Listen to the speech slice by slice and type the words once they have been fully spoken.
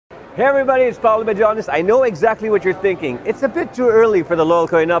Hey everybody, it's Bijinis. I know exactly what you're thinking. It's a bit too early for the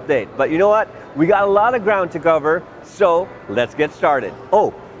Loyalcoin update, but you know what? We got a lot of ground to cover, so let's get started.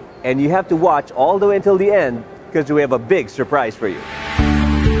 Oh, and you have to watch all the way until the end because we have a big surprise for you.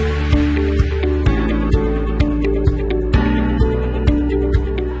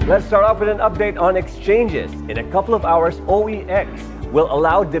 Let's start off with an update on exchanges. In a couple of hours, OEX will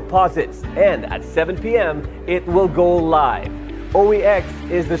allow deposits, and at 7 p.m., it will go live.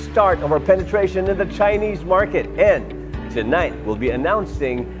 OEX is the start of our penetration in the Chinese market, and tonight we'll be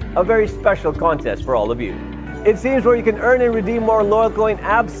announcing a very special contest for all of you. It seems where you can earn and redeem more Loyalcoin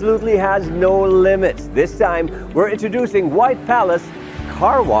absolutely has no limits. This time, we're introducing White Palace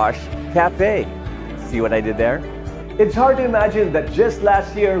Car Wash Cafe. See what I did there? It's hard to imagine that just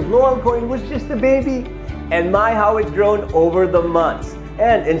last year, Loyalcoin was just a baby. And my, how it's grown over the months.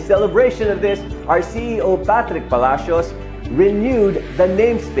 And in celebration of this, our CEO Patrick Palacios renewed the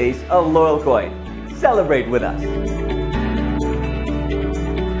namespace of Loyalcoin. Celebrate with us.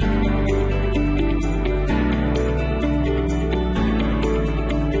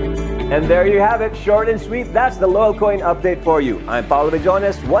 And there you have it, short and sweet. That's the Loyalcoin update for you. I'm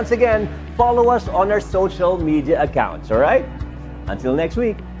Bijinis. Once again, follow us on our social media accounts, all right? Until next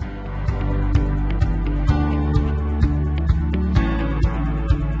week.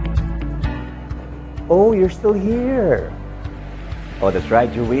 Oh, you're still here. Oh, that's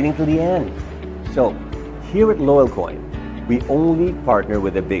right, you're waiting till the end. So, here at Loyalcoin, we only partner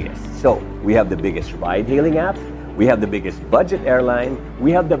with the biggest. So, we have the biggest ride-hailing app, we have the biggest budget airline,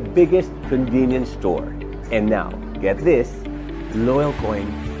 we have the biggest convenience store. And now, get this,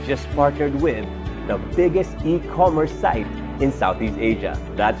 Loyalcoin just partnered with the biggest e-commerce site in Southeast Asia.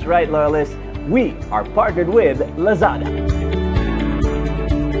 That's right, loyalists, we are partnered with Lazada.